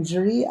for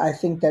injury, I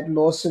think that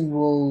Lawson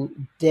will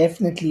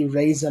definitely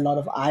raise a lot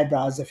of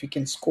eyebrows if he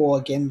can score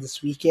again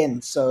this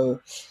weekend.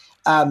 So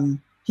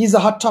he's a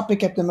hot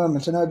topic at the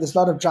moment. I know there's a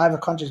lot of driver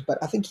contracts, but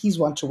I think he's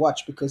one to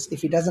watch because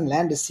if he doesn't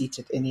land a seat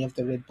at any of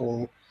the Red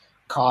Bull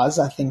cars,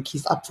 I think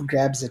he's up for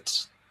grabs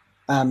at,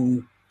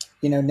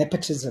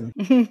 nepotism.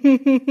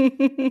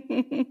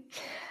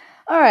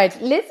 All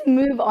right, let's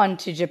move on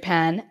to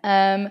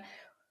Japan.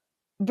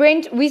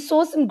 Brent, we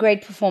saw some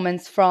great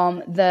performance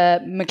from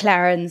the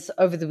McLarens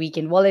over the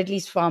weekend, well, at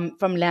least from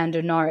Lando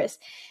Norris.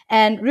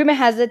 And rumor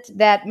has it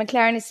that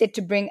McLaren is set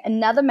to bring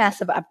another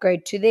massive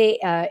upgrade to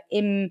their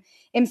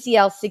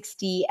MCL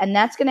 60, and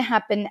that's going to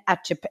happen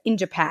in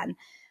Japan.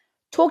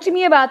 Talk to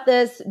me about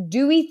this.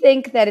 Do we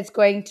think that it's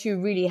going to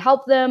really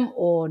help them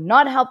or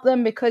not help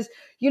them? Because,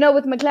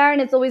 with McLaren,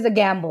 it's always a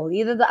gamble.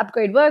 Either the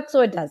upgrade works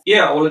or it doesn't.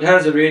 Yeah, well, it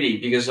has already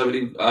because I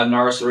believe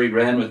Norris already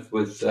ran with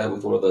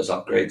all of those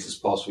upgrades this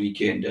past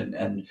weekend.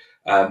 And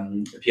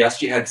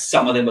Piastri had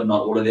some of them, but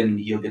not all of them. And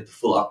he'll get the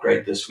full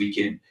upgrade this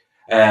weekend.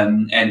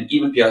 And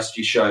even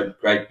Piastri showed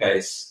great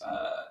pace.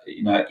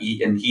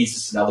 He's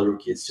just another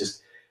rookie. It's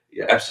just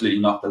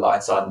absolutely knocked the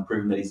lights out and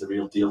proven that he's the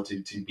real deal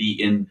to be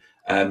in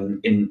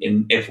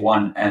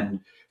F1, and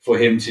for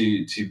him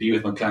to be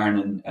with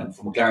McLaren and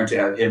for McLaren to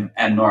have him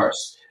and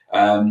Norris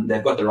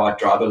They've got the right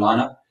driver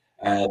lineup.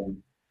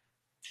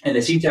 And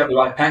they seem to have the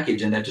right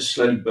package, and they're just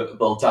slowly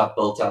built up.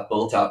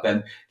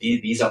 And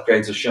these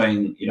upgrades are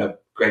showing,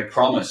 great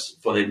promise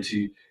for them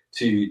to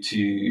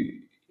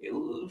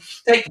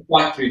take the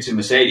flight through to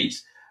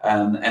Mercedes.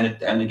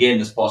 And again,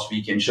 this past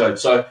weekend showed.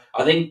 So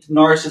I think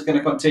Norris is going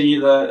to continue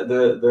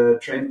the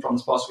trend from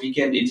this past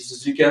weekend into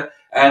Suzuka,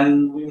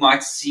 and we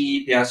might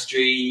see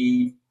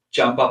Piastri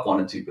jump up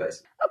 1 or 2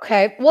 places.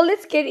 Okay, well,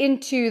 let's get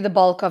into the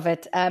bulk of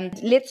it.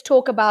 Let's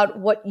talk about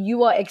what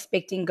you are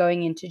expecting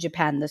going into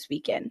Japan this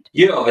weekend.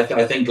 Yeah,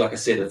 I think, like I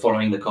said,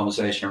 following the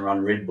conversation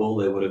around Red Bull,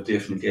 they would have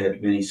definitely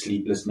had many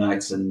sleepless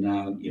nights and,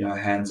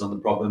 hands on the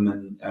problem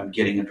and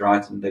getting it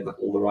right. And they've got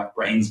all the right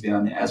brains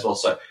behind it as well.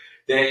 So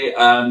they're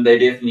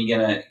definitely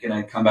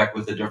gonna come back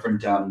with a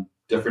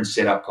different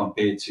setup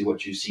compared to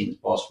what you've seen this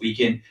past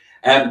weekend.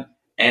 And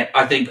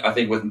I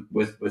think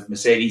with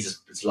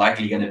Mercedes, it's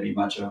likely going to be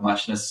much of a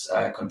muchness,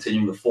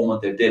 continuing the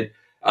format they did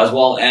as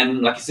well.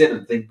 And like I said,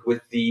 I think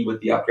with the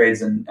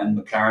upgrades and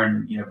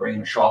McLaren,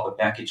 bringing a sharper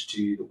package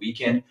to the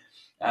weekend,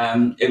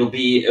 it'll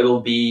be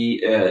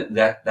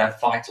that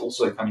fight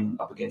also coming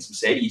up against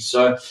Mercedes.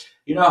 So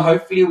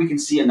hopefully we can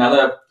see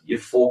another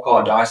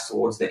 4-car dice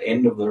towards the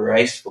end of the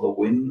race for the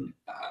win,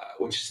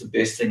 which is the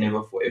best thing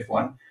ever for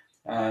F1.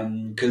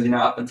 Because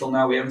up until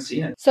now we haven't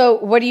seen it. So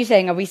what are you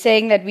saying? Are we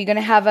saying that we're going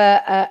to have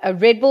a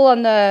Red Bull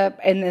in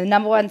the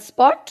number 1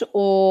 spot,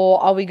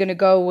 or are we going to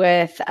go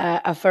with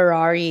a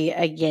Ferrari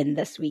again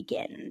this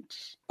weekend?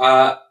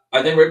 I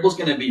think Red Bull's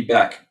going to be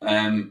back.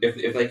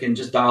 If they can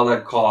just dial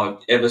that car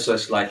ever so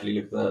slightly,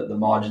 if the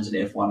margins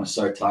in F1 are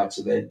so tight,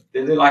 so they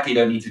likely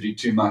don't need to do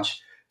too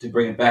much to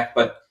bring it back.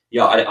 But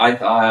yeah,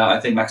 I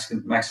think Max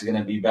is going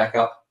to be back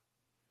up.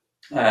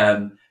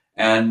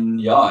 And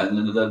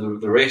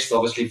the rest,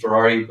 obviously,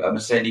 Ferrari,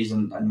 Mercedes,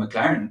 and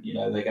McLaren,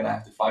 they're going to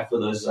have to fight for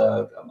those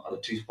other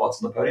 2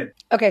 spots on the podium.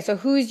 Okay, so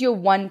who's your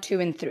 1, 2,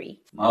 and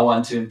 3? My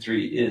 1, 2, and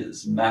 3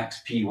 is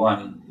Max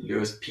P1,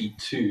 Lewis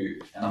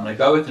P2, and I'm going to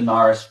go with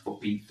Norris for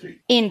P3.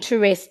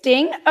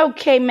 Interesting.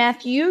 Okay,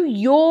 Matthew,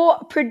 your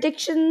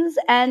predictions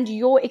and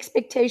your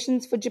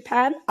expectations for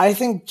Japan? I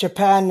think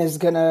Japan is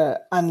going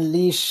to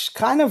unleash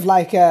kind of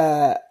like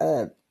a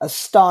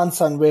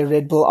stance on where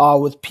Red Bull are,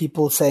 with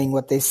people saying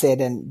what they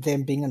said and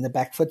them being on the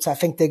back foot. So I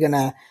think they're going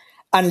to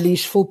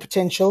unleash full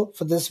potential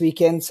for this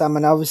weekend. So I'm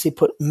going to obviously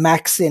put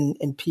Max in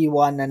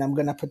P1, and I'm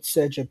going to put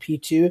Sergio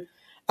P2.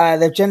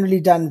 They've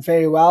generally done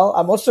very well.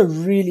 I'm also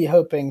really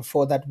hoping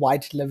for that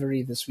white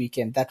livery this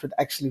weekend. That would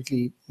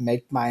absolutely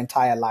make my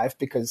entire life,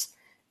 because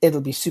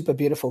it'll be super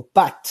beautiful.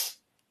 But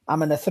I'm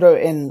going to throw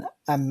in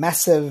a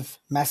massive,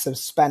 massive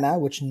spanner,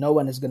 which no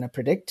one is going to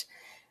predict.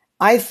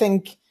 I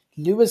think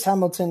Lewis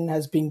Hamilton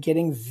has been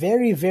getting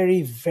very,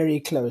 very, very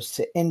close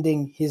to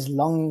ending his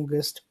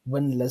longest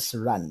winless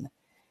run.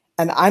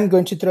 And I'm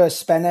going to throw a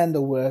spanner in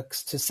the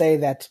works to say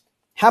that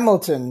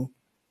Hamilton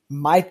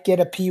might get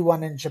a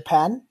P1 in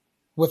Japan,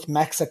 with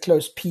Max a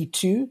close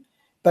P2,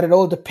 but it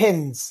all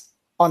depends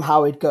on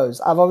how it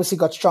goes. I've obviously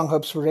got strong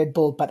hopes for Red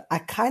Bull, but I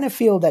kind of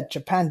feel that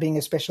Japan being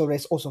a special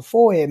race also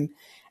for him,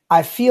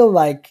 I feel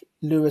like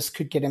Lewis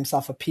could get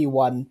himself a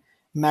P1,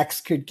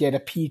 Max could get a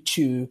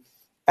P2,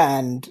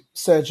 and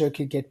Sergio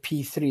could get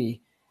P3.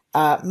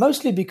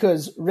 Mostly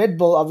because Red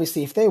Bull,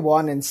 obviously, if they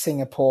won in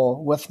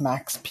Singapore with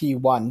Max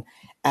P1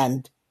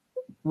 and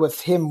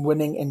with him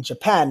winning in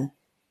Japan,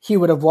 he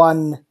would have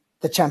won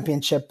the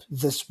championship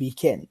this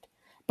weekend.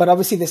 But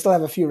obviously they still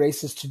have a few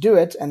races to do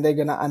it, and they're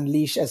going to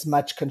unleash as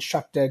much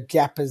constructor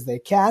gap as they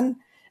can.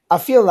 I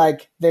feel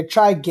like they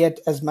try get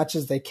as much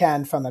as they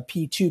can from a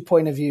P2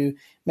 point of view,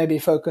 maybe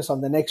focus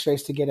on the next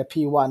race to get a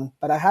P1.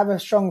 But I have a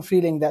strong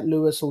feeling that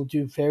Lewis will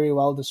do very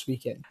well this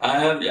weekend.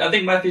 I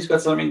think Matthew's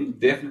got something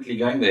definitely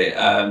going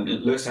there.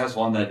 Lewis has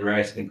won that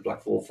race, I think,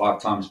 like 4 or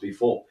 5 times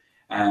before.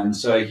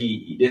 So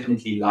he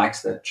definitely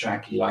likes that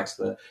track. He likes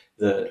the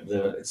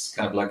it's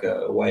kind of like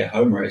a away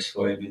home race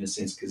for him in a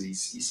sense, because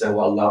he's so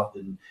well loved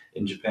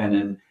in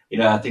Japan.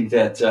 And I think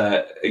that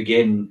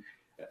again,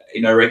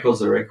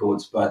 records are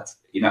records, but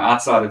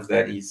outside of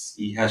that,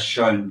 he has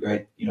shown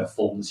great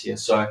form this year.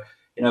 So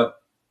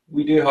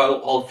we do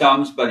hold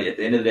thumbs, but at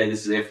the end of the day,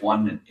 this is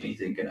F1 and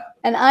anything can happen.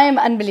 And I am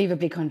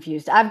unbelievably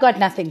confused. I've got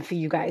nothing for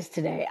you guys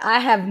today. I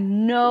have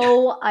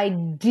no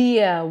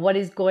idea what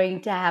is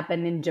going to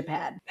happen in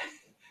Japan.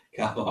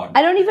 Come on.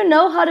 I don't even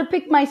know how to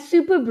pick my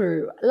super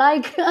brew.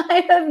 Like,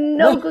 I have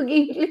no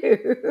cooking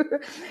clue.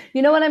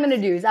 You know what I'm going to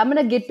do is I'm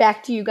going to get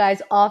back to you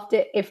guys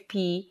after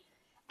FP,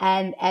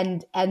 and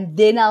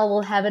then I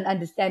will have an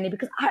understanding,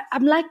 because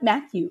I'm like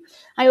Matthew.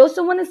 I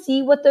also want to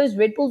see what those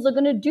Red Bulls are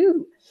going to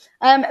do.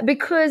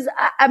 Because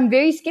I'm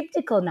very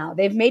skeptical now.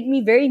 They've made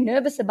me very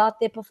nervous about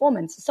their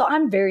performance. So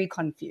I'm very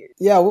confused.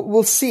 Yeah,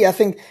 we'll see. I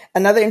think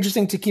another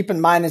interesting to keep in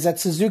mind is that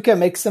Suzuka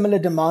makes similar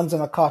demands on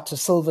a car to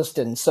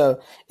Silverstone. So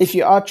if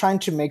you are trying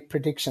to make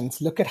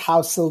predictions, look at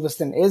how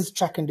Silverstone is.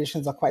 Track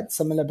conditions are quite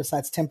similar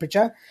besides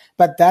temperature.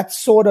 But that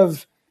sort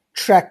of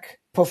track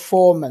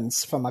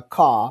performance from a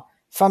car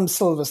from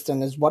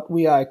Silverstone is what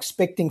we are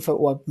expecting for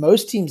what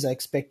most teams are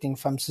expecting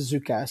from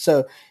Suzuka.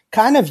 So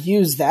kind of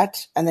use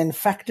that and then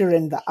factor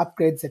in the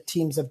upgrades that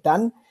teams have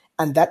done.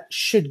 And that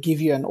should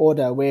give you an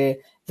order where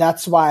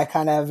that's why I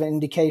kind of have an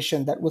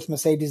indication that with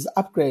Mercedes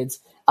upgrades,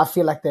 I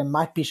feel like they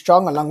might be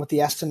strong along with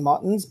the Aston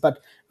Martins, but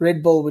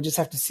Red Bull, we just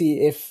have to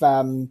see if,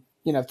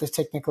 if this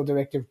technical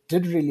directive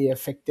did really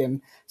affect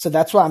them. So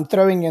that's why I'm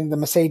throwing in the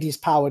Mercedes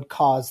powered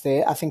cars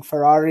there. I think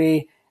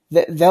Ferrari,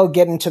 they'll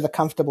get into the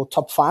comfortable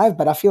top 5,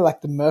 but I feel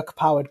like the Merc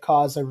powered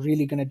cars are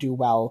really going to do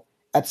well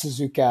at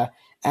Suzuka.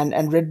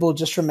 And Red Bull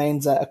just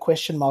remains a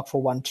question mark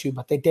for 1-2,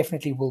 but they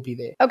definitely will be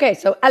there. Okay,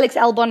 so Alex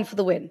Albon for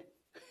the win.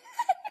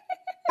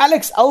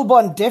 Alex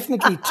Albon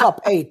definitely top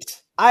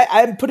 8.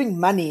 I'm putting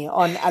money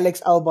on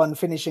Alex Albon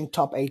finishing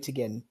top 8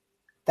 again.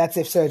 That's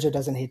if Sergio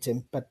doesn't hit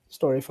him, but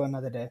story for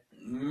another day.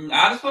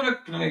 I just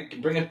want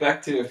to bring it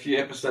back to a few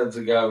episodes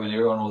ago when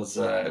everyone was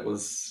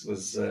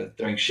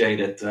throwing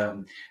shade at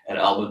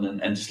Albon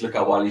and just look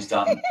how well he's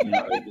done. And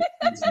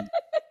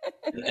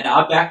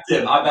I backed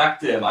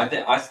him.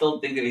 I still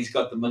think that he's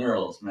got the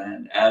minerals,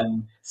 man.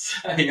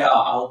 So yeah,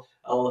 I'll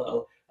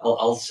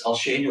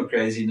share your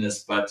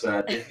craziness, but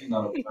definitely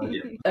not a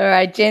podium. All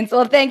right, gents.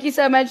 Well, thank you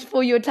so much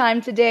for your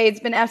time today. It's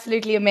been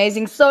absolutely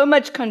amazing. So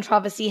much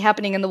controversy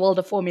happening in the world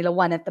of Formula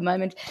One at the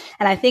moment.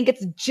 And I think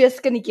it's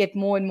just going to get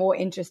more and more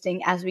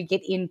interesting as we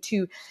get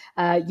into,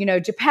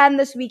 Japan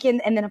this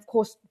weekend. And then, of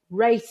course,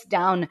 race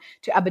down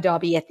to Abu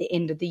Dhabi at the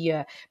end of the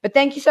year. But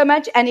thank you so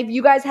much. And if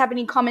you guys have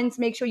any comments,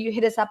 make sure you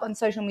hit us up on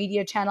social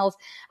media channels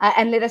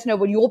and let us know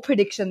what your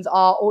predictions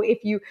are, or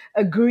if you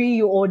agree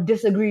or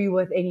disagree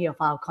with any of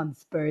our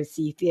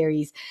conspiracy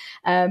theories.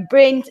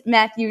 Brent,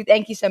 Matthew,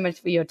 thank you so much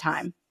for your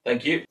time.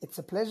 Thank you. It's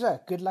a pleasure.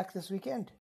 Good luck this weekend.